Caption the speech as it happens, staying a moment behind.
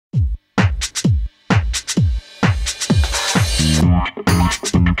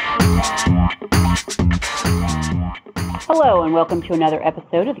Hello and welcome to another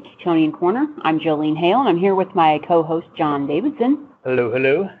episode of the Ketonian Korner. I'm Jolene Hale and I'm here with my co-host John Davidson. Hello,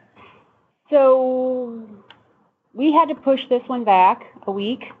 hello. So we had to push this one back a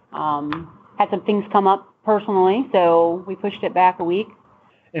week. Had some things come up personally, so we pushed it back a week.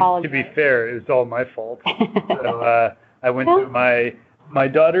 And to be fair, it was all my fault. So I went to my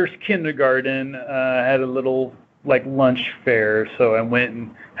daughter's kindergarten, had a little lunch fair, so I went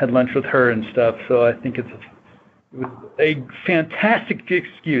and had lunch with her and stuff. So I think it was a fantastic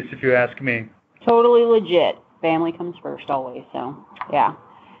excuse, if you ask me. Totally legit. Family comes first always, so yeah.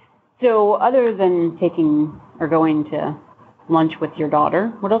 So other than taking or going to lunch with your daughter,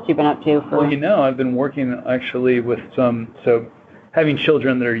 what else have you been up to? Well, I've been working actually with so having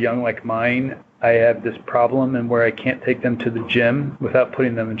children that are young like mine, I have this problem and where I can't take them to the gym without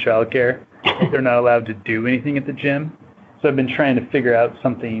putting them in childcare. They're not allowed to do anything at the gym. So I've been trying to figure out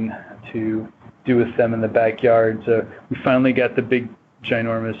something to do with them in the backyard. So we finally got the big,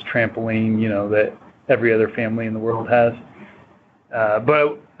 ginormous trampoline, that every other family in the world has.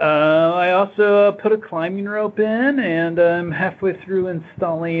 But I also put a climbing rope in, and I'm halfway through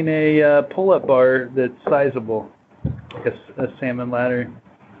installing a pull-up bar that's sizable, like a salmon ladder.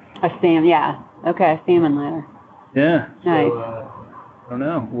 A salmon ladder. Yeah. Nice. So, I don't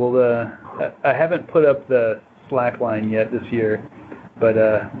know. I haven't put up the slack line yet this year, but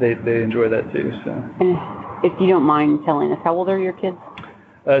they enjoy that too. So. And if you don't mind telling us, how old are your kids?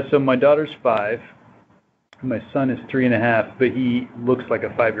 So my daughter's 5. My son is 3.5, but he looks like a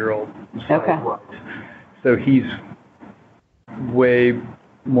 5-year-old. Okay. So he's way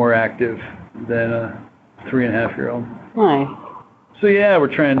more active than a 3.5-year-old. Nice. So yeah,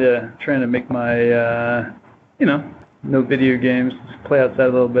 we're trying to make my no video games, just play outside a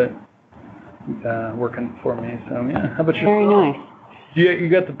little bit, working for me. So yeah, how about you? Very nice. You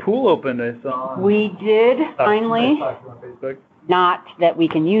got the pool opened, I saw. We did finally. On Facebook. Not that we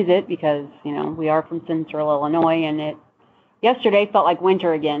can use it because, we are from Central Illinois and it yesterday felt like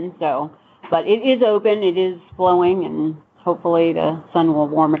winter again. So, but it is open, it is flowing, and hopefully the sun will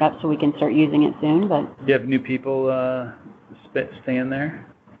warm it up so we can start using it soon. But you have new people staying there?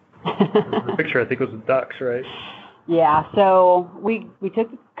 The picture, I think, was of ducks, right? Yeah, so we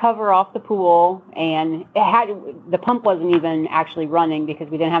took the cover off the pool and the pump wasn't even actually running because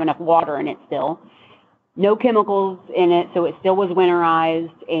we didn't have enough water in it still. No chemicals in it, so it still was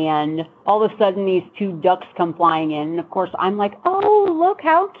winterized, and all of a sudden these 2 ducks come flying in, and of course I'm like, oh, look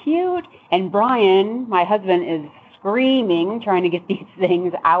how cute, and Brian, my husband, is screaming, trying to get these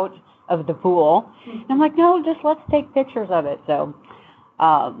things out of the pool, and I'm like, no, just let's take pictures of it. So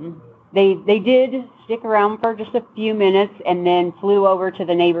they did stick around for just a few minutes, and then flew over to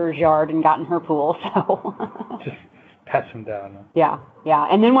the neighbor's yard and got in her pool, so... Just pass them down. Yeah.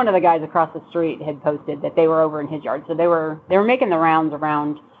 And then one of the guys across the street had posted that they were over in his yard. So they were making the rounds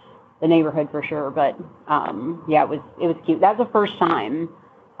around the neighborhood for sure. But it was cute. That's the first time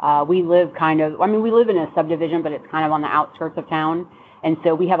we live we live in a subdivision, but it's kind of on the outskirts of town. And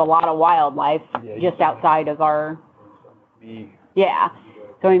so we have a lot of wildlife just outside of our. Yeah.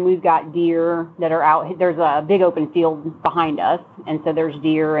 So we've got deer that are out. There's a big open field behind us, and so there's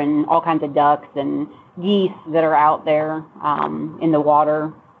deer and all kinds of ducks and geese that are out there in the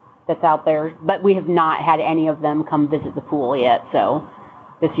water that's out there. But we have not had any of them come visit the pool yet, so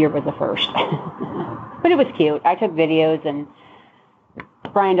this year was the first. But it was cute. I took videos, and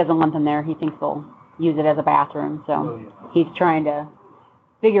Brian doesn't want them there. He thinks they'll use it as a bathroom, so he's trying to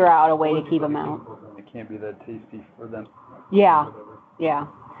figure out a way to keep them out. It can't be that tasty for them. Yeah.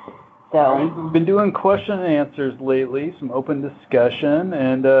 So we've been doing question and answers lately, some open discussion,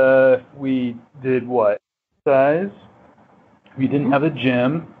 and we did what? Exercise. We didn't have a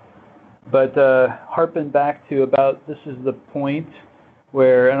gym, but harping back to about this is the point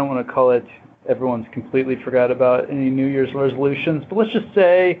where I don't want to call it everyone's completely forgot about any New Year's resolutions, but let's just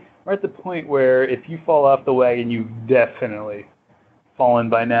say we're at the point where if you fall off the wagon, you've definitely fallen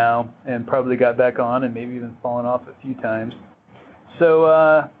by now and probably got back on and maybe even fallen off a few times.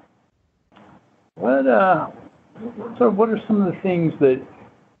 So what are some of the things that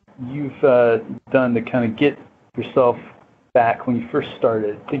you've done to kind of get yourself back when you first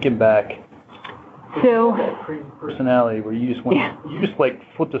started, thinking back? So that crazy personality where you just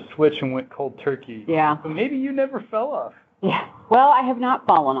flipped a switch and went cold turkey. Yeah. But maybe you never fell off. Yeah. Well, I have not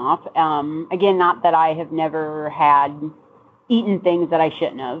fallen off. Again, not that I have never had eaten things that I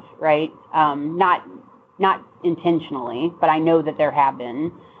shouldn't have, right? Not intentionally, but I know that there have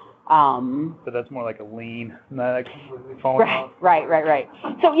been. So that's more like a lean, not completely falling off. Right.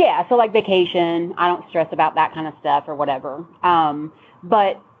 So yeah, so like vacation, I don't stress about that kind of stuff or whatever.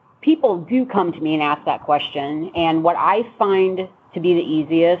 But people do come to me and ask that question. And what I find to be the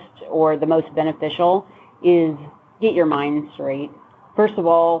easiest or the most beneficial is get your mind straight. First of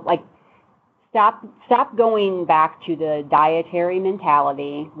all, like, stop going back to the dietary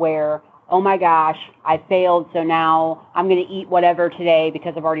mentality where, oh my gosh, I failed, so now I'm going to eat whatever today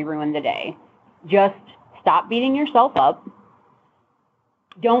because I've already ruined the day. Just stop beating yourself up.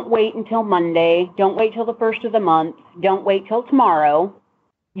 Don't wait until Monday. Don't wait till the first of the month. Don't wait till tomorrow.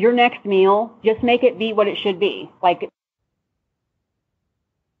 Your next meal, just make it be what it should be. Like,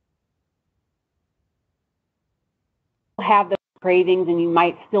 have the cravings and you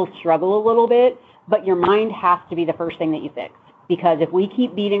might still struggle a little bit, but your mind has to be the first thing that you fix. Because if we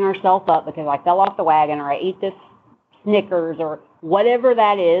keep beating ourselves up because I fell off the wagon or I ate this Snickers or whatever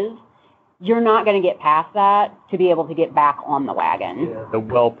that is, you're not going to get past that to be able to get back on the wagon. Yeah, the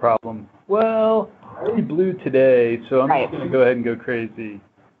well problem. Well, I already blew today, so I'm just going to go ahead and go crazy.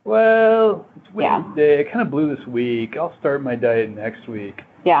 Well, it's Wednesday. I kind of blew this week. I'll start my diet next week.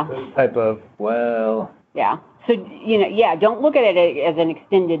 Yeah. Those type of, well. Yeah. So, don't look at it as an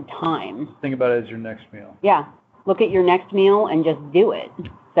extended time. Think about it as your next meal. Yeah. Look at your next meal and just do it.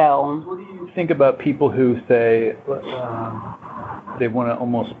 So. What do you think about people who say they want to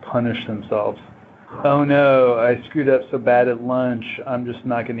almost punish themselves? Oh no, I screwed up so bad at lunch, I'm just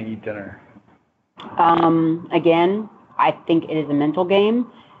not going to eat dinner. Again, I think it is a mental game.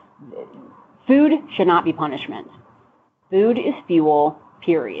 Food should not be punishment. Food is fuel,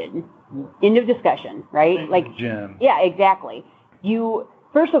 period. End of discussion, right? Like, gym. Yeah, exactly. And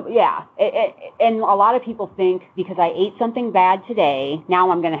a lot of people think because I ate something bad today,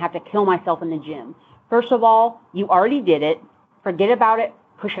 now I'm going to have to kill myself in the gym. First of all, you already did it. Forget about it.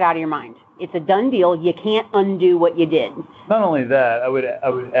 Push it out of your mind. It's a done deal. You can't undo what you did. Not only that, I would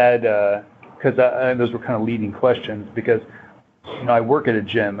add, because those were kind of leading questions, because I work at a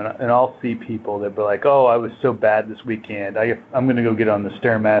gym, and I'll see people that be like, oh, I was so bad this weekend. I'm going to go get on the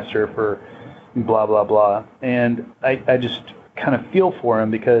Stairmaster for blah, blah, blah. And I just kind of feel for them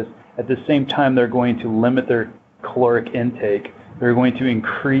because at the same time they're going to limit their caloric intake. They're going to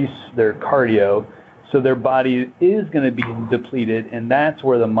increase their cardio. So their body is going to be depleted, and that's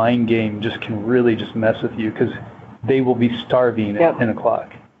where the mind game just can really just mess with you because they will be starving at 10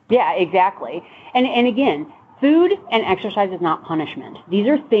 o'clock. Yeah, exactly. And again, food and exercise is not punishment. These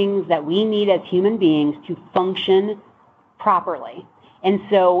are things that we need as human beings to function properly. And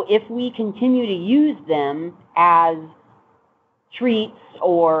so if we continue to use them as treats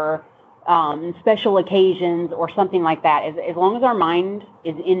or special occasions or something like that, as long as our mind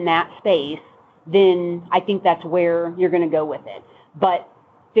is in that space, then I think that's where you're going to go with it. But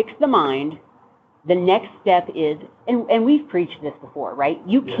fix the mind. The next step is, and we've preached this before, right?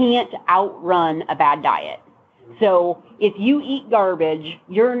 You can't outrun a bad diet. So if you eat garbage,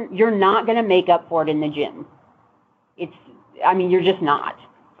 you're not going to make up for it in the gym. You're just not.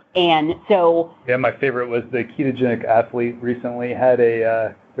 And so. Yeah, my favorite was the ketogenic athlete recently had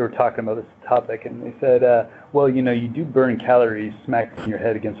they were talking about this topic, and they said, you do burn calories smacking your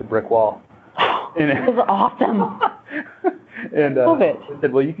head against a brick wall. It was awesome. And love it. I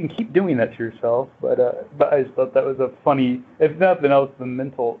said, well, you can keep doing that to yourself, but I just thought that was a funny, if nothing else, the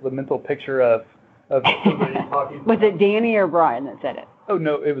mental picture of somebody talking. Was it Danny or Brian that said it? Oh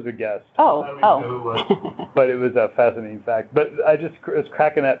no, it was a guest. Oh. But it was a fascinating fact. But I just was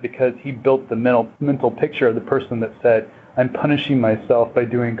cracking up because he built the mental picture of the person that said, I'm punishing myself by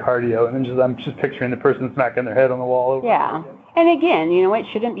doing cardio, and then I'm just picturing the person smacking their head on the wall. Yeah. And again, it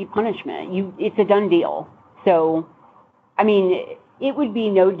shouldn't be punishment. It's a done deal. So, it would be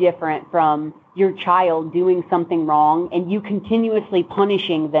no different from your child doing something wrong and you continuously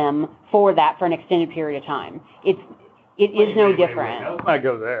punishing them for that for an extended period of time. It is no different. Let's not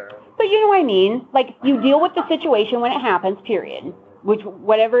go there. But you know what I mean? Like, you deal with the situation when it happens, period,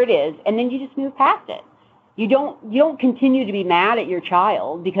 whatever it is, and then you just move past it. You don't continue to be mad at your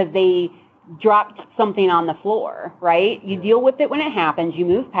child because they dropped something on the floor, right? You deal with it when it happens. You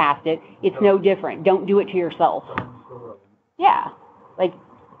move past it. It's no different. Don't do it to yourself. Yeah.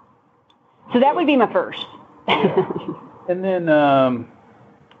 So that would be my first. And then,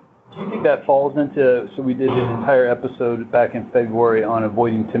 do you think that falls into, so we did an entire episode back in February on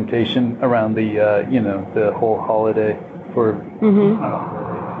avoiding temptation around the, the whole holiday for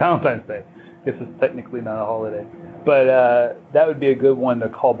Valentine's Day. I guess it's technically not a holiday. But that would be a good one to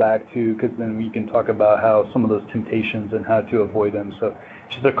call back to, because then we can talk about how some of those temptations and how to avoid them. So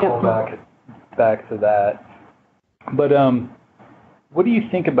just a call back to that. But what do you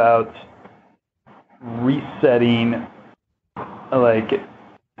think about resetting, so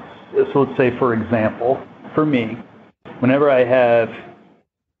let's say, for example, for me, whenever I have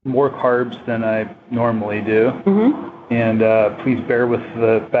more carbs than I normally do. Mm-hmm. And please bear with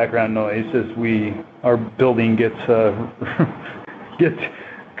the background noise as our building gets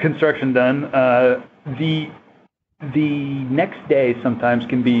construction done. The next day sometimes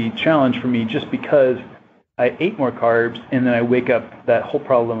can be a challenge for me just because I ate more carbs and then I wake up, that whole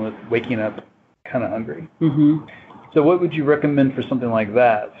problem with waking up kind of hungry. Mm-hmm. So what would you recommend for something like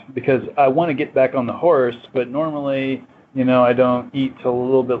that? Because I want to get back on the horse, but normally, I don't eat till a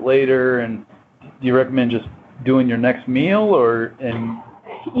little bit later. And do you recommend just doing your next meal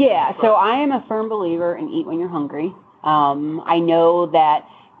Yeah, so I am a firm believer in eat when you're hungry. I know that,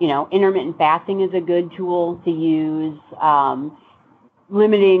 intermittent fasting is a good tool to use.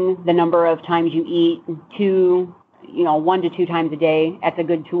 Limiting the number of times you eat 1 to 2 times a day, that's a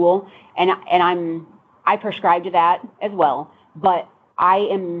good tool. And I prescribe to that as well. But I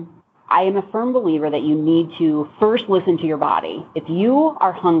am a firm believer that you need to first listen to your body. If you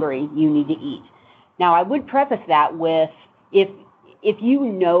are hungry, you need to eat. Now, I would preface that with if you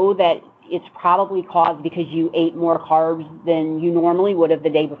know that it's probably caused because you ate more carbs than you normally would have the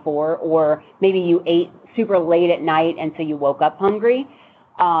day before, or maybe you ate super late at night and so you woke up hungry,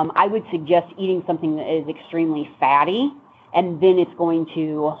 I would suggest eating something that is extremely fatty, and then it's going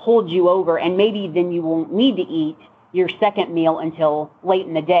to hold you over, and maybe then you won't need to eat your second meal until late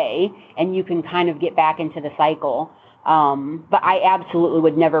in the day, and you can kind of get back into the cycle. But I absolutely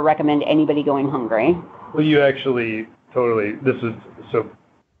would never recommend anybody going hungry. Well, you actually totally, this is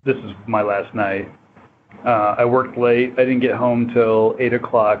my last night. I worked late. I didn't get home till 8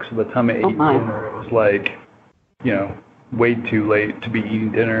 o'clock, so by the time I ate dinner, it was like, way too late to be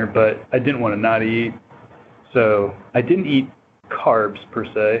eating dinner, but I didn't want to not eat. So I didn't eat carbs per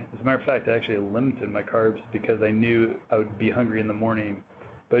se. As a matter of fact, I actually limited my carbs because I knew I would be hungry in the morning.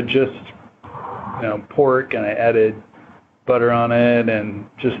 But just, pork, and I added butter on it and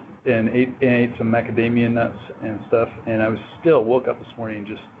ate some macadamia nuts and stuff. And I woke up this morning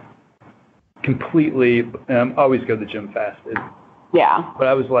just completely, and I always go to the gym fasted. Yeah. But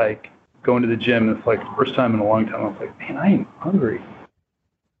I was like going to the gym, and it's like the first time in a long time I was like, man, I am hungry.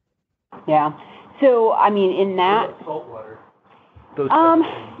 Yeah. So, I mean, in that... Salt water.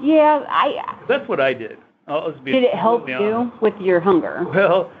 Yeah, That's what I did. Did it help you with your hunger?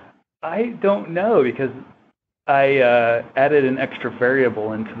 Well, I don't know, because I added an extra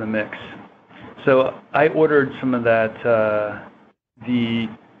variable into the mix. So I ordered some of that, if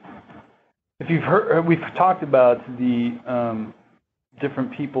you've heard, we've talked about the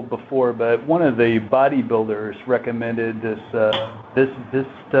different people before, but one of the bodybuilders recommended this, it's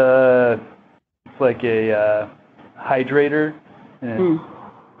like a hydrator, and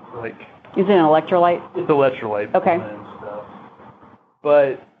Is it an electrolyte? It's electrolyte. Okay. And stuff.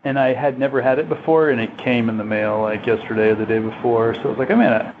 And I had never had it before, and it came in the mail like yesterday or the day before, so I was like,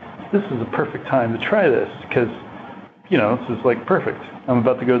 this is a perfect time to try this, because, this is like perfect. I'm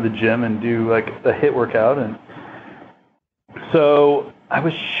about to go to the gym and do like a HIIT workout, and so I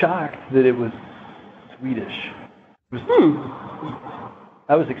was shocked that it was Swedish. It was sweet.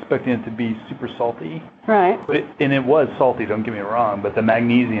 I was expecting it to be super salty. Right. And it was salty, don't get me wrong, but the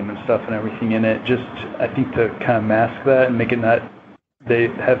magnesium and stuff and everything in it, just, I think, to kind of mask that and make it not,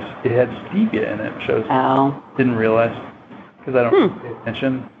 it had stevia in it, which I didn't realize, because I don't pay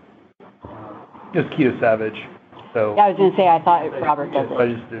attention. It was Keto Savage. So yeah, I was going to say, I thought Robert does it. I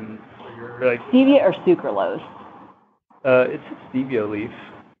just didn't. Stevia or sucralose? It's a stevia leaf.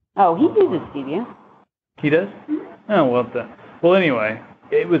 Oh, he uses stevia. He does? Oh, well, anyway,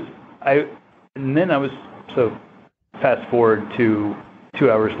 and then I was, so fast forward to 2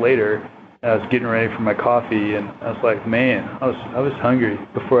 hours later, I was getting ready for my coffee, and I was like, man, I was hungry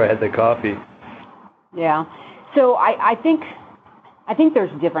before I had the coffee. Yeah. So I think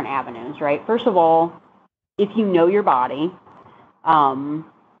there's different avenues, right? First of all, if you know your body, I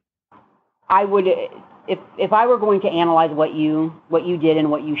would, if I were going to analyze what you did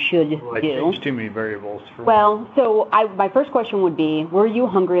and what you should do. There's too many variables. So my first question would be, were you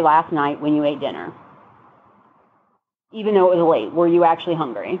hungry last night when you ate dinner? Even though it was late, were you actually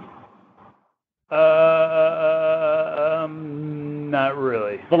hungry? Not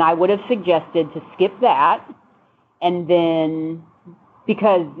really. Then I would have suggested to skip that, and then,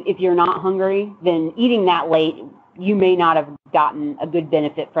 because if you're not hungry, then eating that late, you may not have gotten a good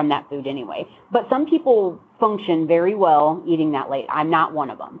benefit from that food anyway. But some people function very well eating that late. I'm not one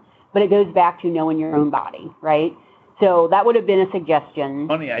of them. But it goes back to knowing your own body, right? So that would have been a suggestion.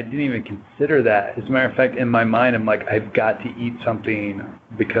 Funny, I didn't even consider that. As a matter of fact, in my mind, I'm like, I've got to eat something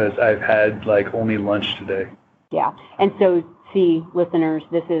because I've had like only lunch today. Yeah. And so, see, listeners,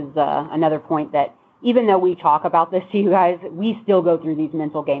 this is another point that even though we talk about this to you guys, we still go through these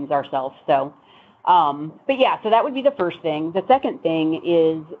mental games ourselves. So, but yeah, so that would be the first thing. The second thing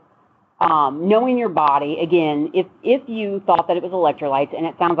is knowing your body. Again, if you thought that it was electrolytes, and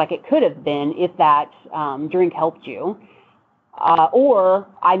it sounds like it could have been if that drink helped you, or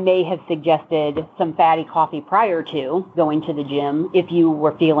I may have suggested some fatty coffee prior to going to the gym if you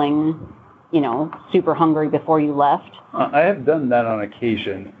were feeling, super hungry before you left. I have done that on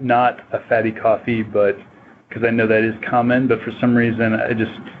occasion, not a fatty coffee, but because I know that is common, but for some reason,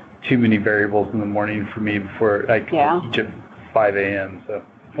 too many variables in the morning for me before I can eat at 5 a.m. So.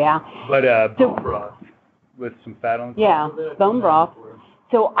 Yeah. But bone broth with some fat on top. Yeah, bone broth.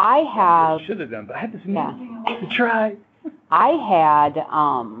 So I should have done, but I had this new thing to try. I had,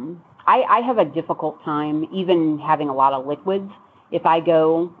 I have a difficult time even having a lot of liquids. If I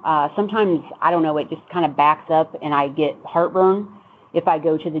go, sometimes, I don't know, it just kind of backs up and I get heartburn if I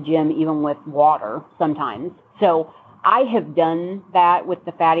go to the gym, even with water sometimes. So I have done that with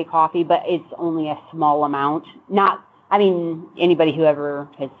the fatty coffee, but it's only a small amount. Anybody who ever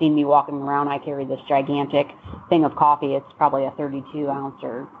has seen me walking around, I carry this gigantic thing of coffee. It's probably a 32 ounce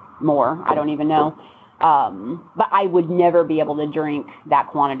or more. I don't even know. But I would never be able to drink that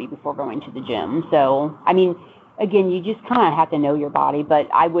quantity before going to the gym. So, again, you just kind of have to know your body, but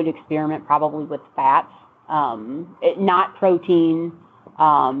I would experiment probably with fats, not protein,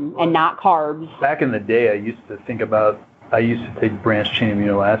 and not carbs. Back in the day, I used to take branched chain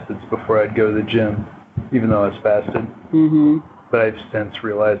amino acids before I'd go to the gym, even though I was fasted. Mm-hmm. But I've since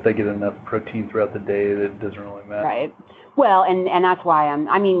realized I get enough protein throughout the day that it doesn't really matter. Right. Well, and that's why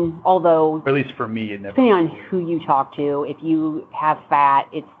although... Or at least for me, it never... Depending on who you talk to, if you have fat,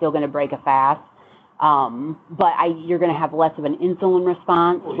 it's still going to break a fast. But you're going to have less of an insulin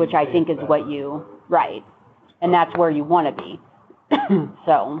response, which I think is what you... Right. And that's where you want to be.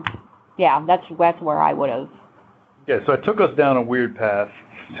 So, yeah, that's where I would have... Yeah, so it took us down a weird path.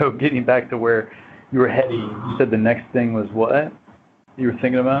 So getting back to where you were heading, you said the next thing was what you were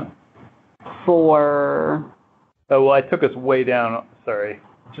thinking about? Oh, well, I took us way down. Sorry.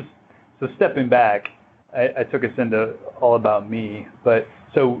 So stepping back, I took us into all about me. But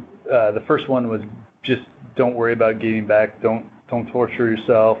so the first one was just don't worry about getting back. Don't torture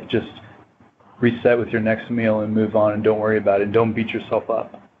yourself. Just reset with your next meal and move on and don't worry about it. Don't beat yourself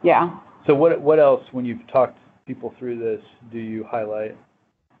up. Yeah. So what else, when you've talked people through this, do you highlight?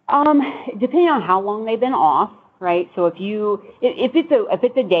 Depending on how long they've been off, right? So if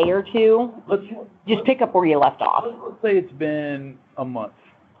it's a day or two, just pick up where you left off. Let's say it's been a month.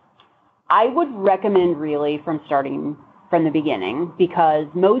 I would recommend really from starting from the beginning, because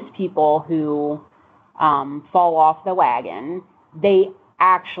most people who fall off the wagon, they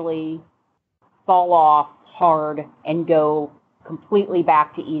actually fall off hard and go completely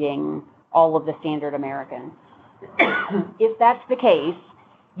back to eating all of the standard American. If that's the case,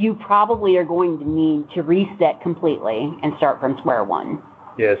 you probably are going to need to reset completely and start from square one.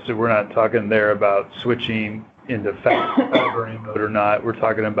 Yeah, so we're not talking there about switching into fat burning mode or not. We're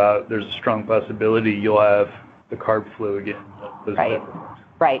talking about there's a strong possibility you'll have the carb flu again.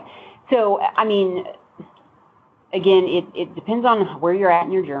 Right. So, again, it depends on where you're at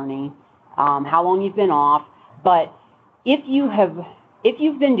in your journey, how long you've been off. But if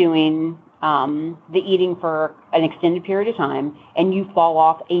you've been doing the eating for an extended period of time and you fall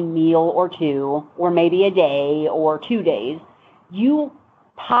off a meal or two, or maybe a day or 2 days, you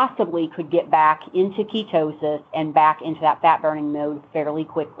possibly could get back into ketosis and back into that fat burning mode fairly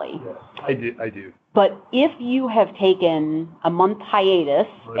quickly. Yes, I do. But if you have taken a month hiatus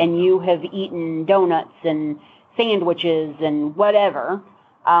and you have eaten donuts and sandwiches and whatever,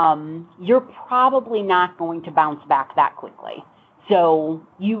 you're probably not going to bounce back that quickly. So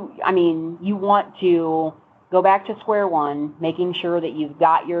you want to go back to square one, making sure that you've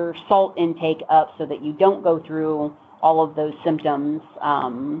got your salt intake up so that you don't go through all of those symptoms.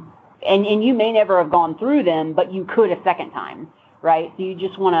 And you may never have gone through them, but you could a second time, right? So you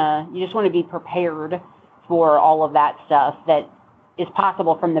just want to be prepared for all of that stuff that is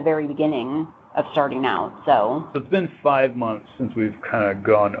possible from the very beginning of starting out. So it's been 5 months since we've kind of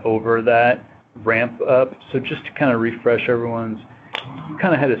gone over that ramp up. So just to kind of refresh everyone's, you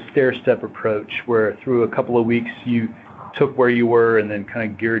kind of had a stair-step approach where through a couple of weeks you took where you were and then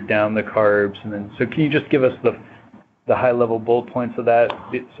kind of geared down the carbs. And then, so can you just give us the high-level bullet points of that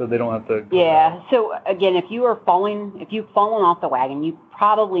so they don't have to... Yeah. So again, if you've fallen off the wagon, you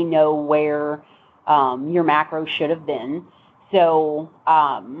probably know where your macros should have been. So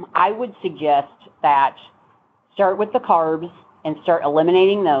I would suggest that start with the carbs and start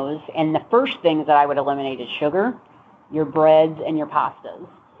eliminating those. And the first things that I would eliminate is sugar, your breads, and your pastas.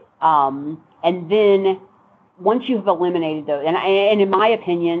 And then once you've eliminated those, and in my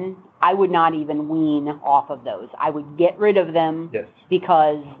opinion, I would not even wean off of those. I would get rid of them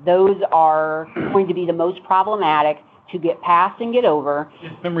because those are going to be the most problematic to get past and get over.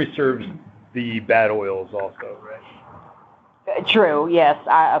 If memory serves, the bad oils also, right? True, yes.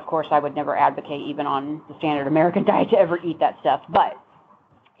 Of course, I would never advocate even on the standard American diet to ever eat that stuff. But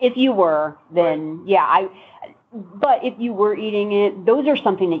if you were, then but if you were eating it, those are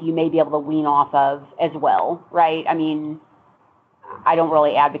something that you may be able to wean off of as well, right? I mean, I don't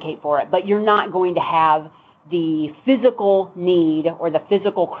really advocate for it, but you're not going to have the physical need or the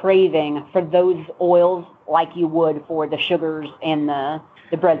physical craving for those oils like you would for the sugars and the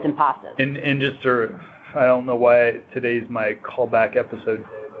breads and pastas. And just I don't know why today's my callback episode.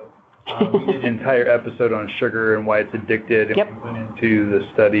 We did an entire episode on sugar and why it's addicted, and we went into the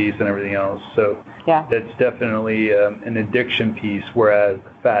studies and everything else. So that's definitely an addiction piece, whereas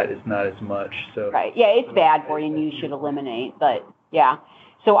fat is not as much. So right, yeah, it's bad for you, and you should eliminate. But yeah,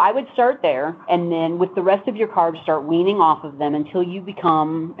 so I would start there, and then with the rest of your carbs, start weaning off of them until you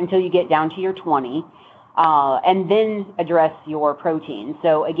get down to your 20, and then address your protein.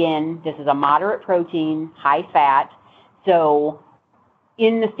 So again, this is a moderate protein, high fat. So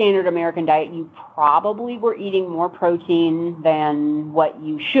in the standard American diet, you probably were eating more protein than what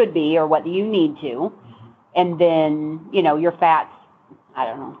you should be or what you need to. And then, your fats, I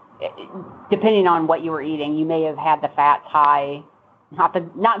don't know, depending on what you were eating, you may have had the fats high,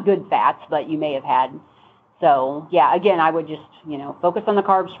 not good fats, but you may have had. So, yeah, again, I would just, focus on the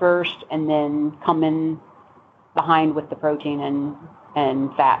carbs first and then come in behind with the protein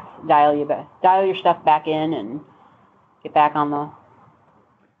and fats. Dial your stuff back in and get back on the...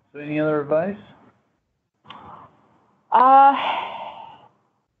 So any other advice? I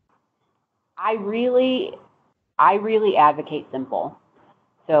really advocate simple.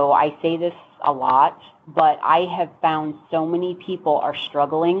 So I say this a lot, but I have found so many people are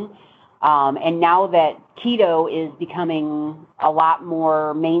struggling. And now that keto is becoming a lot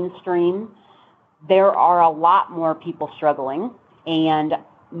more mainstream, there are a lot more people struggling. And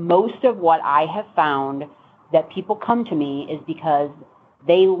most of what I have found that people come to me is because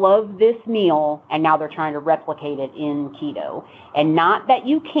they love this meal, and now they're trying to replicate it in keto. And not that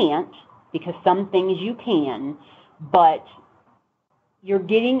you can't, because some things you can, but you're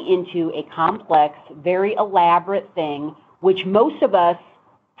getting into a complex, very elaborate thing, which most of us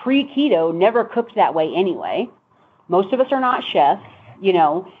pre-keto never cooked that way anyway. Most of us are not chefs,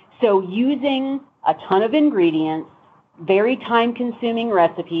 so using a ton of ingredients, very time-consuming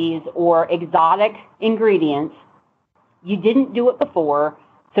recipes, or exotic ingredients, you didn't do it before,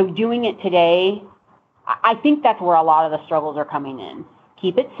 so doing it today, I think that's where a lot of the struggles are coming in.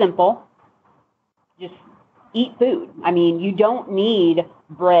 Keep it simple. Just eat food. I mean, you don't need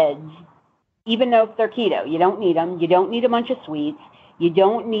breads, even though if they're keto. You don't need them. You don't need a bunch of sweets. You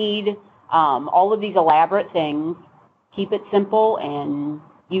don't need all of these elaborate things. Keep it simple, and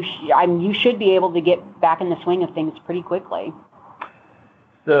you should be able to get back in the swing of things pretty quickly.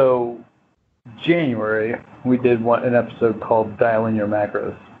 So... January, we did an episode called Dial in Your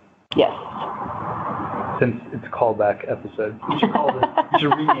Macros. Yes. Since it's a callback episode. You should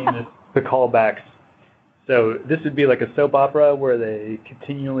rename it the callbacks. So this would be like a soap opera where they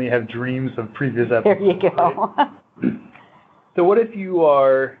continually have dreams of previous episodes. There you go. Right? So what if you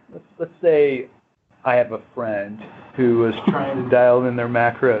are, let's say I have a friend who was trying to dial in their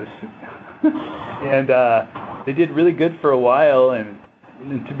macros. And they did really good for a while, and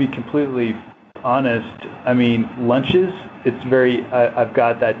to be completely honest, I mean, lunches, it's very, I've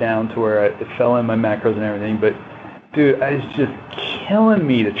got that down to where it fell in my macros and everything, but dude, it's just killing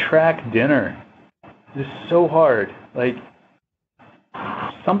me to track dinner. It's so hard. Like,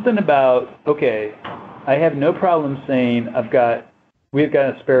 something about, okay, I have no problem saying we've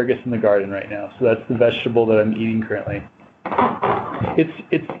got asparagus in the garden right now, so that's the vegetable that I'm eating currently.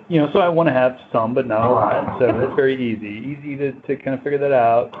 It's so I want to have some, but not a lot, so it's very easy to kind of figure that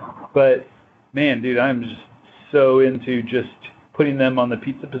out. But man, dude, I'm just so into just putting them on the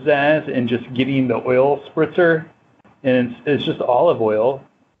pizza pizzazz and just getting the oil spritzer, and it's just olive oil.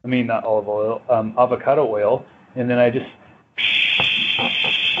 I mean, not olive oil, avocado oil, and then I just,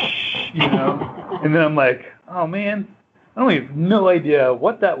 and then I'm like, oh man, I don't have no idea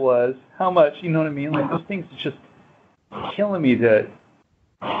what that was, how much, you know what I mean? Like those things, it's just killing me to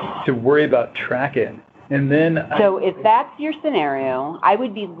worry about tracking. And then so if that's your scenario, I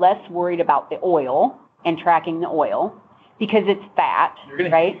would be less worried about the oil and tracking the oil because it's fat, you're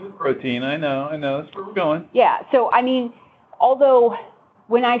gonna right? Hit protein. I know. That's where we're going. Yeah. So I mean, although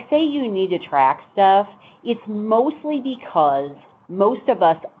when I say you need to track stuff, it's mostly because most of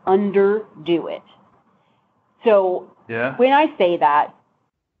us underdo it. So when I say that,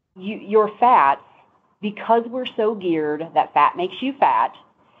 your fats, because we're so geared that fat makes you fat,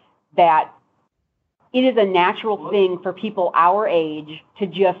 that it is a natural thing for people our age to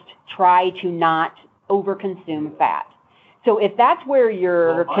just try to not overconsume fat. So if that's where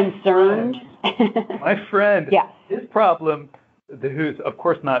you're concerned... my friend, yeah. His problem, who's of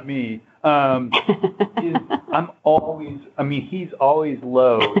course not me, is he's always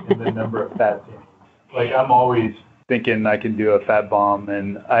low in the number of fats he eats. Like, I'm always thinking I can do a fat bomb,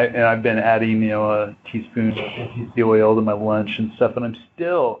 and I've been adding, a teaspoon of MCT oil to my lunch and stuff, and I'm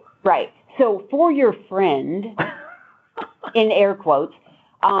still... Right. So for your friend, in air quotes,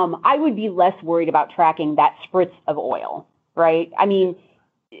 I would be less worried about tracking that spritz of oil, right? I mean,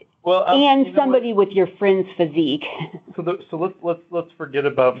 somebody with your friend's physique. So let's forget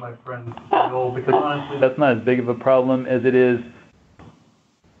about my friend's oil, because honestly, that's not as big of a problem as it is.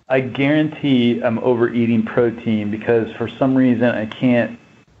 I guarantee I'm overeating protein because for some reason I'm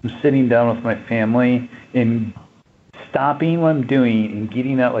sitting down with my family and stopping what I'm doing and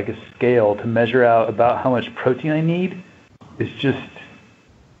getting out like a scale to measure out about how much protein I need is just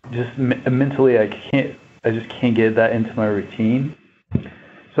mentally I just can't get that into my routine.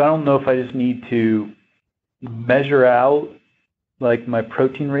 So I don't know if I just need to measure out like my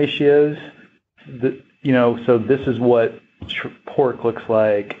protein ratios, so this is what pork looks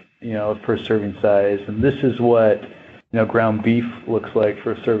like, for a serving size, and this is what, ground beef looks like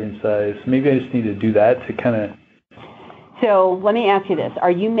for a serving size. Maybe I just need to do that to kind of... So let me ask you this.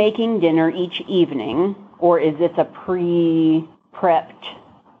 Are you making dinner each evening, or is this a pre-prepped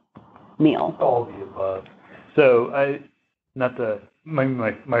meal? All the above. So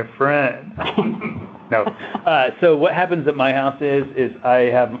my friend. No. So what happens at my house is I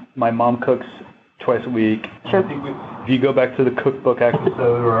have my mom cooks twice a week. Sure. I think if you go back to the cookbook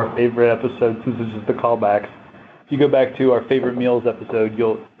episode or our favorite episode, since it's just the callbacks, if you go back to our favorite meals episode,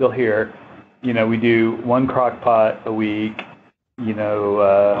 you'll hear, we do one crock pot a week. My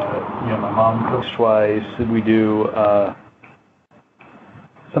mom cooks twice. We do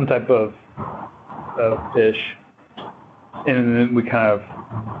some type of fish, and then we kind of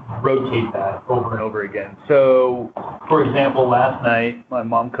rotate that over and over again. So, for example, last night my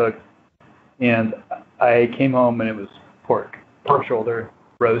mom cooked, and I came home and it was pork shoulder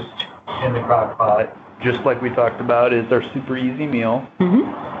roast in the crock pot, just like we talked about. Is our super easy meal.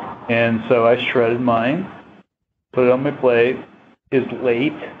 Mm-hmm. And so I shredded mine, put it on my plate. It's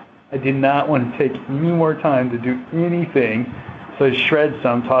late. I did not want to take any more time to do anything. So I shred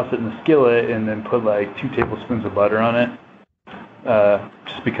some, toss it in the skillet, and then put like 2 tablespoons of butter on it,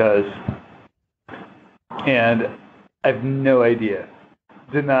 just because. And I have no idea.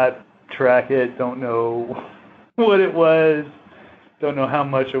 Did not track it. Don't know what it was. Don't know how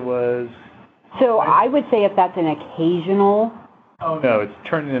much it was. So I would say if that's an occasional... Oh no, it's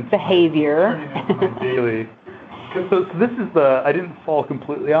turning into behavior. My daily. So this is I didn't fall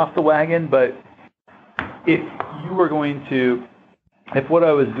completely off the wagon, but if what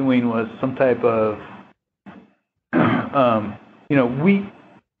I was doing was some type of, we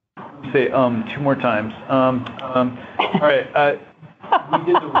say 2 more times. All right, we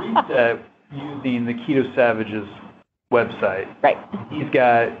did the reset using the Keto Savage's website. Right. He's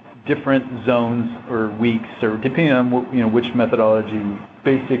got different zones or weeks, or depending on which methodology.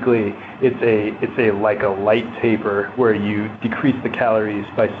 Basically, it's like a light taper where you decrease the calories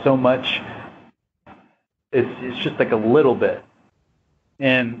by so much. It's just like a little bit,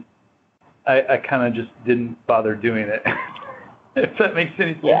 and I kind of just didn't bother doing it. If that makes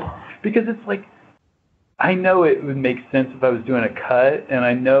any sense. Yeah. Because it's like, I know it would make sense if I was doing a cut, and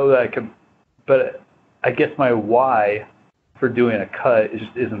I know that I could, but I guess my why for doing a cut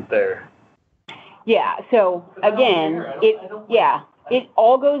just isn't there. Yeah. So again, it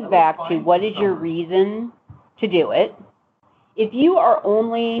all goes back to what is your reason to do it. If you are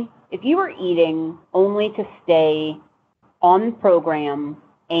eating only to stay on program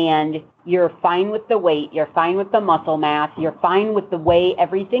and you're fine with the weight, you're fine with the muscle mass, you're fine with the way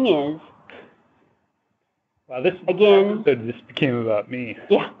everything is. Wow, this became about me.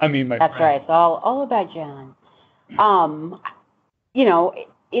 Yeah. I mean, that's friend. Right. It's all about John.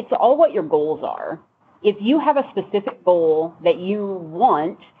 It's all what your goals are. If you have a specific goal that you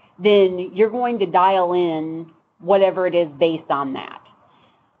want, then you're going to dial in whatever it is based on that.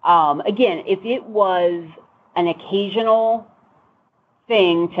 Again, if it was an occasional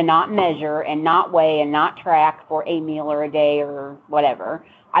thing to not measure and not weigh and not track for a meal or a day or whatever,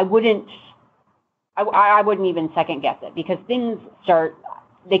 I wouldn't even second guess it, because things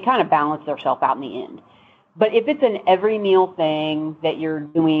they kind of balance themselves out in the end. But if it's an every meal thing that you're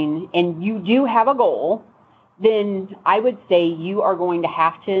doing and you do have a goal, then I would say you are going to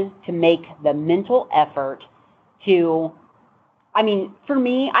have to make the mental effort to, I mean, for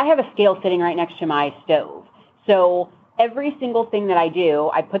me, I have a scale sitting right next to my stove. So every single thing that I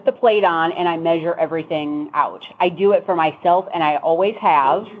do, I put the plate on and I measure everything out. I do it for myself, and I always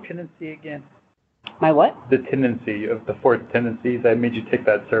have. What's your tendency again? My what? The tendency of the 4 tendencies. I made you take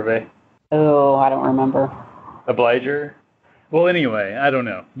that survey. Oh, I don't remember. Obliger? Well, anyway, I don't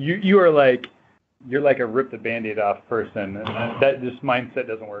know. You're like a rip the Band-Aid off person, and that this mindset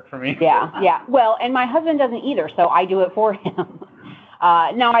doesn't work for me. Yeah. Well, and my husband doesn't either, so I do it for him.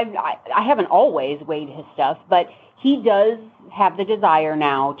 Now, I haven't always weighed his stuff, but he does have the desire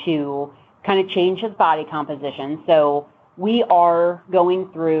now to kind of change his body composition. So we are going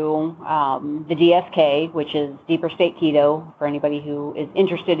through the DSK, which is Deeper State Keto. For anybody who is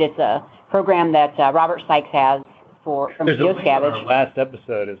interested, it's a program that Robert Sykes has from Keto Scavenge. Our last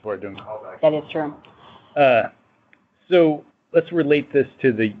episode is we're doing callbacks. That is true. So let's relate this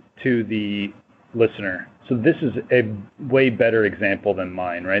to the listener. So this is a way better example than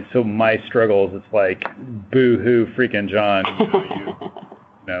mine, right? So my struggles, it's like, boo-hoo, freaking John.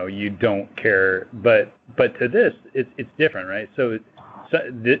 You don't care. But to this, it's different, right? So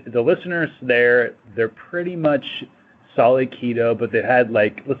the listeners there, they're pretty much solid keto, but they had,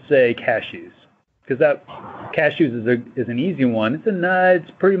 like, let's say cashews, because that cashews is an easy one. It's a nut.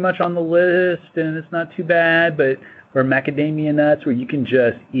 It's pretty much on the list, and it's not too bad. Or macadamia nuts, where you can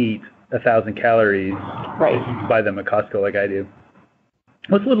just eat 1,000 calories. Right. If you buy them at Costco like I do.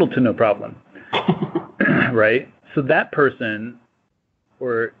 Well, it's little to no problem. Right? So that person,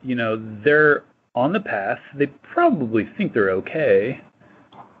 or, they're on the path. They probably think they're okay.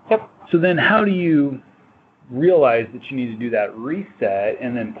 Yep. So then how do you realize that you need to do that reset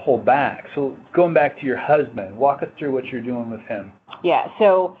and then pull back? So going back to your husband, walk us through what you're doing with him. Yeah.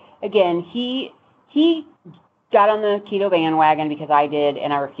 So again, he got on the keto bandwagon because I did,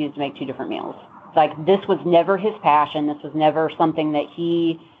 and I refused to make 2 different meals. It's like, this was never his passion. This was never something that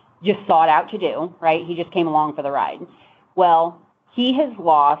he just sought out to do, right? He just came along for the ride. Well, he has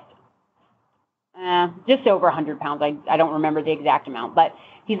lost just over 100 pounds. I don't remember the exact amount, but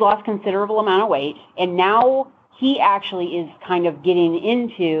he's lost considerable amount of weight. And now he actually is kind of getting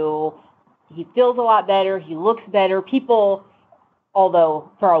into, he feels a lot better. He looks better. People, although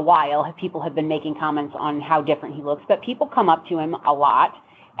for a while, people have been making comments on how different he looks, but people come up to him a lot,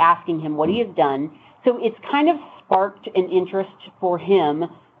 asking him what he has done. So it's kind of sparked an interest for him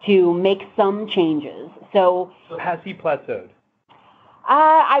to make some changes. So has he plateaued?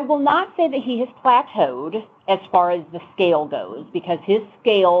 I will not say that he has plateaued as far as the scale goes, because his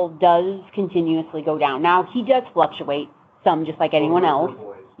scale does continuously go down. Now, he does fluctuate some, just like anyone else.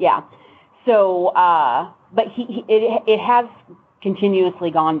 Yeah. So, but it has continuously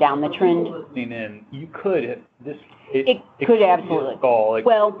gone down. The trend. Listening in, you could it could absolutely. It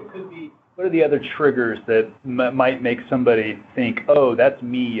could be. What are the other triggers that might make somebody think, "Oh, that's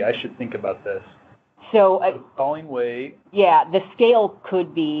me. I should think about this"? So falling weight. Yeah, the scale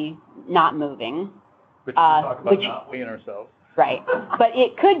could be not moving. Which we talk about not weighing ourselves. Right, but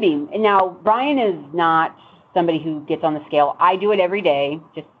it could be. Now, Brian is not somebody who gets on the scale. I do it every day.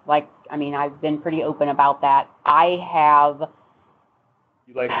 I've been pretty open about that. I have.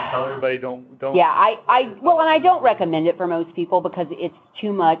 You like to tell everybody don't. Yeah, and I don't recommend it for most people because it's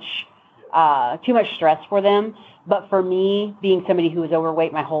too much stress for them. But for me, being somebody who was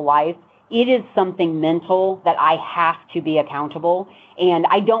overweight my whole life, it is something mental that I have to be accountable, and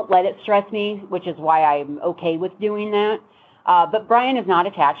I don't let it stress me, which is why I'm okay with doing that. But Brian is not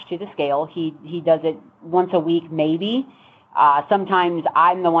attached to the scale. He does it once a week, maybe. Sometimes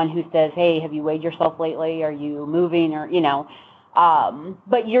I'm the one who says, "Hey, have you weighed yourself lately? Are you moving?" Or,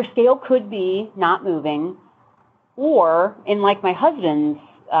 but your scale could be not moving, or in like my husband's.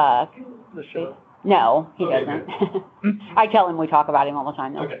 The show. No, he doesn't. I tell him we talk about him all the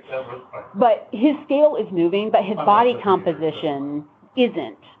time, though. Okay, that was fine. But his scale is moving, but his body composition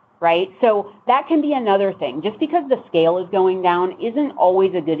isn't, right? So that can be another thing. Just because the scale is going down isn't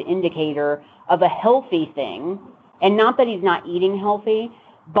always a good indicator of a healthy thing. And not that he's not eating healthy,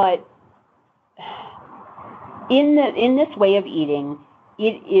 but in this way of eating,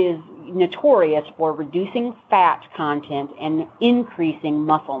 it is notorious for reducing fat content and increasing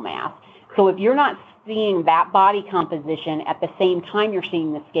muscle mass. So if you're not seeing that body composition at the same time you're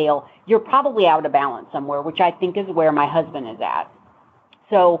seeing the scale, you're probably out of balance somewhere, which I think is where my husband is at.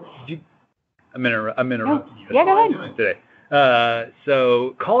 So I'm interrupting you. Yeah, go ahead. Today.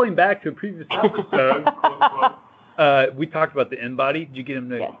 So calling back to a previous episode, we talked about the in body. Did you get him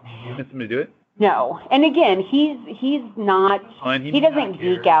to, Yes. you get him to do it? No. And again, he's not, he doesn't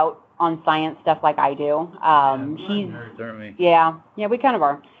geek out on science stuff like I do. He's nerds, aren't we? Yeah, we kind of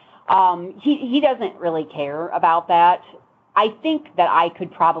are. He doesn't really care about that. I think that I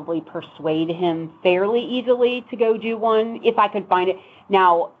could probably persuade him fairly easily to go do one if I could find it.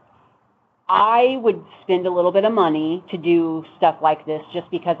 Now, I would spend a little bit of money to do stuff like this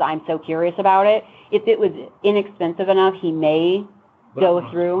just because I'm so curious about it. If it was inexpensive enough, he may go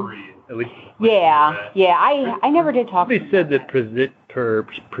through. At least I never did talk. Somebody said that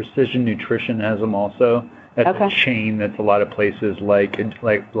Precision Nutrition has them also. That's a chain that's a lot of places like a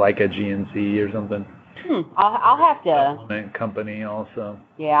GNC or something. I'll have to. Supplement company also.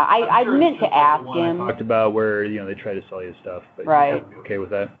 Yeah, I meant to ask him. Talked about where they try to sell you stuff, but right. You gotta be okay with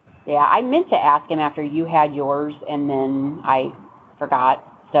that. Yeah, I meant to ask him after you had yours, and then I forgot.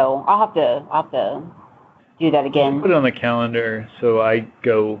 So I'll have to do that again. Put it on the calendar so I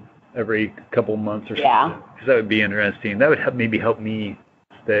go every couple months or something. Because that would be interesting. That would maybe help me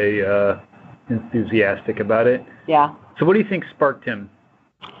stay enthusiastic about it. Yeah. So what do you think sparked him?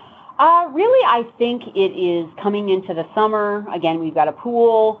 Really, I think it is coming into the summer. Again, we've got a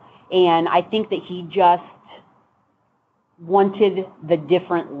pool, and I think that he just wanted the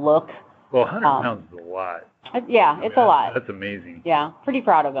different look. Well, 100 pounds is a lot. Yeah, it's a lot. That's amazing. Yeah, pretty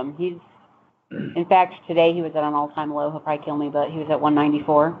proud of him. In fact, today he was at an all-time low. He'll probably kill me, but he was at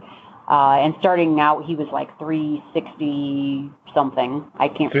 194. And starting out, he was like 360 something. I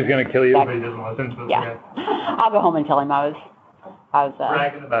can't. So he's gonna kill you if he doesn't listen to this. Yeah, I'll go home and tell him I was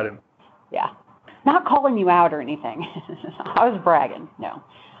bragging about him. Yeah, not calling you out or anything. I was bragging. No.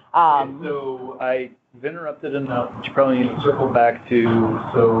 So I've interrupted enough. You probably need to circle back to.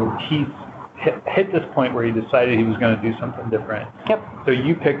 So he hit this point where he decided he was going to do something different. Yep. So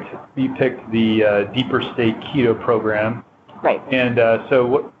you picked the Deeper State Keto program. Right. And so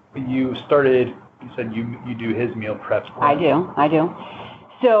what you started. You said you do his meal preps. I do.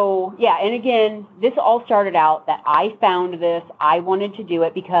 So yeah, and again, this all started out that I found this. I wanted to do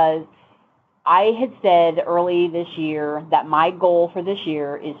it because I had said early this year that my goal for this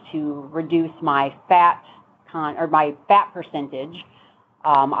year is to reduce my fat percentage.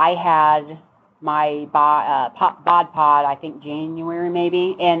 I had my bod pod, I think January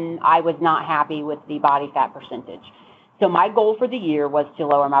maybe, and I was not happy with the body fat percentage. So my goal for the year was to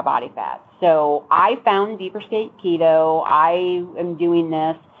lower my body fat. So I found Deeper State Keto. I am doing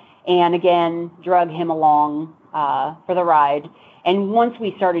this, and again, drug him along for the ride. And once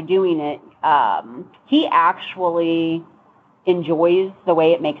we started doing it, he actually enjoys the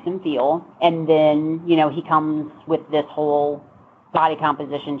way it makes him feel. And then, he comes with this whole body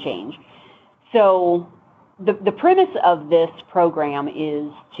composition change. So the premise of this program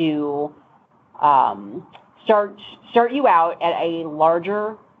is to start you out at a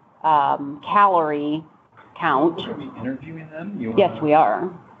larger calorie count. Are we interviewing them? Yes, we are.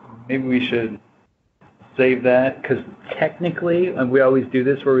 Maybe we should save that, because technically, and we always do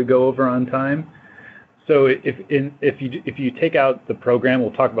this where we go over on time. So if you take out the program,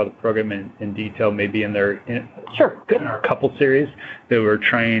 we'll talk about the program in detail, maybe in our couple series that we're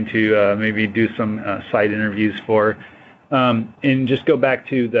trying to maybe do some side interviews for, and just go back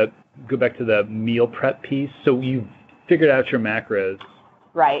to the meal prep piece. So you figured out your macros,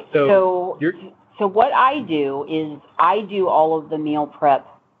 right? So what I do is I do all of the meal prep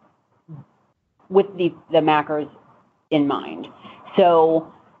with the macros in mind.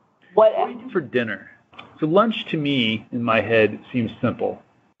 So what do you do for dinner? So lunch to me, in my head, seems simple.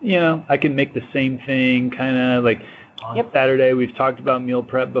 I can make the same thing, kind of like on Saturday. We've talked about meal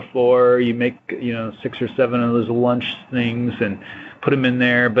prep before. You make 6 or 7 of those lunch things and put them in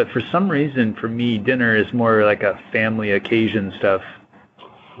there. But for some reason, for me, dinner is more like a family occasion stuff.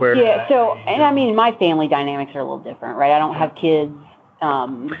 But my family dynamics are a little different, right? I don't have kids.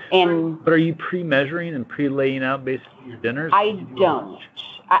 But are you pre-measuring and pre-laying out basically your dinners? I don't.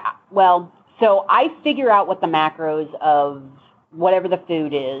 So I figure out what the macros of whatever the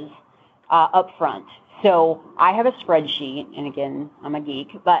food is up front. So I have a spreadsheet, and again, I'm a geek,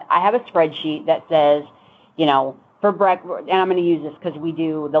 but I have a spreadsheet that says, for breakfast, and I'm going to use this because we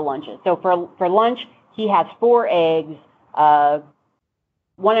do the lunches. So for lunch, he has 4 eggs,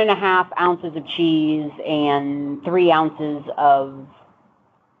 1.5 ounces of cheese, and 3 ounces of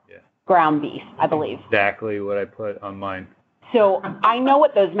ground beef, I believe. Exactly what I put on mine. So I know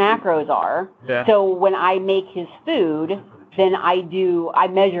what those macros are. Yeah. So when I make his food, then I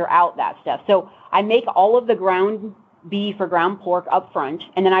measure out that stuff. So I make all of the ground beef or ground pork up front,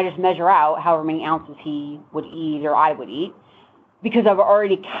 and then I just measure out however many ounces he would eat or I would eat, because I've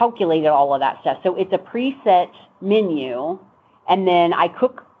already calculated all of that stuff. So it's a preset menu, and then I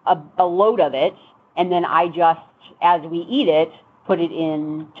cook a load of it, and then I just, as we eat it, put it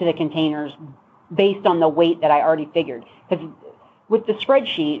into the containers based on the weight that I already figured. Because with the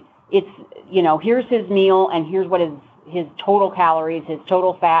spreadsheet, it's, here's his meal and here's what his total calories, his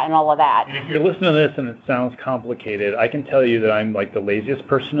total fat, and all of that. And if you're listening to this and it sounds complicated, I can tell you that I'm like the laziest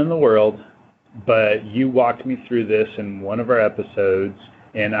person in the world, but you walked me through this in one of our episodes,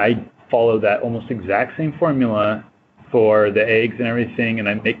 and I follow that almost exact same formula for the eggs and everything, and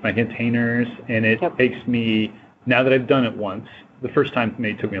I make my containers, and it takes me, now that I've done it once, the first time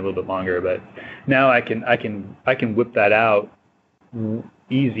maybe took me a little bit longer, but now I can whip that out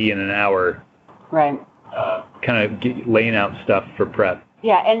easy in an hour. Right. Kind of laying out stuff for prep.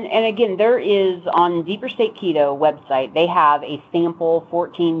 Yeah, and again, there is on Deeper State Keto website, they have a sample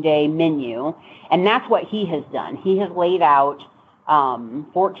 14-day menu, and that's what he has done. He has laid out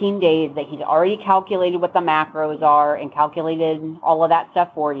 14 days that he's already calculated what the macros are and calculated all of that stuff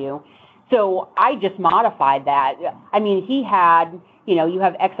for you. So I just modified that. I mean, he had, you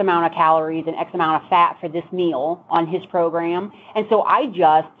have X amount of calories and X amount of fat for this meal on his program. And so I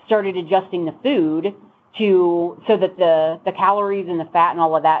just started adjusting the food so that the calories and the fat and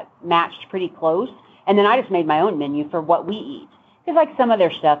all of that matched pretty close. And then I just made my own menu for what we eat. Because like some of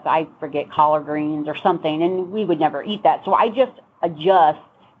their stuff, I forget collard greens or something, and we would never eat that. So I just adjust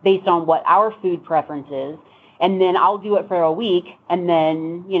based on what our food preference is. And then I'll do it for a week, and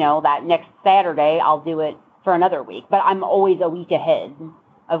then, that next Saturday, I'll do it for another week. But I'm always a week ahead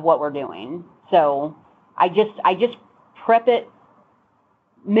of what we're doing. So I just prep it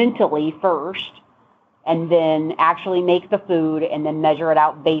mentally first, and then actually make the food, and then measure it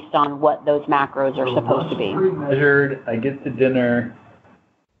out based on what those macros are supposed to be. Measured, I get to dinner.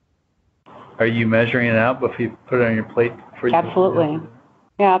 Are you measuring it out before you put it on your plate? Absolutely.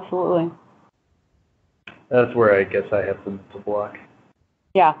 Yeah, absolutely. That's where I guess I have the mental block.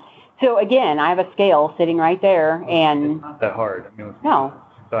 Yeah. So again, I have a scale sitting right there, and it's not that hard. I mean, no.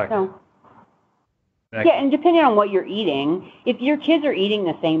 Yeah, and depending on what you're eating, if your kids are eating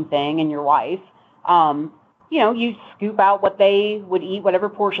the same thing and your wife, you scoop out what they would eat, whatever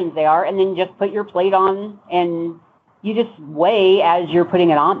portions they are, and then just put your plate on, and you just weigh as you're putting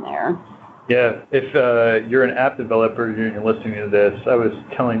it on there. Yeah, if you're an app developer and you're listening to this, I was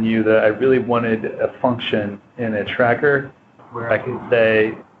telling you that I really wanted a function in a tracker where I could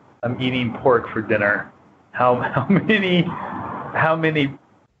say, I'm eating pork for dinner. How many,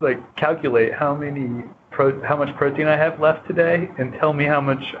 calculate how much protein I have left today, and tell me how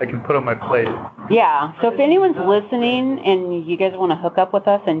much I can put on my plate. Yeah, so if anyone's listening and you guys want to hook up with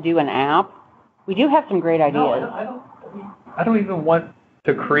us and do an app, we do have some great ideas. No, I don't even want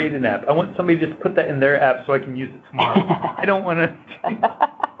to create an app. I want somebody to just put that in their app so I can use it tomorrow. I don't want to.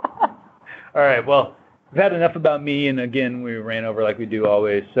 All right, well, we've had enough about me, and again, we ran over like we do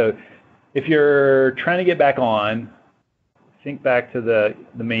always. So if you're trying to get back on, think back to the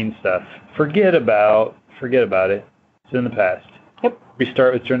main stuff. Forget about it. It's in the past. Yep.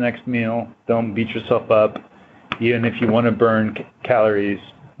 Restart with your next meal. Don't beat yourself up. Even if you want to burn calories,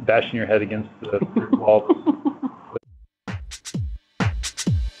 bashing your head against the wall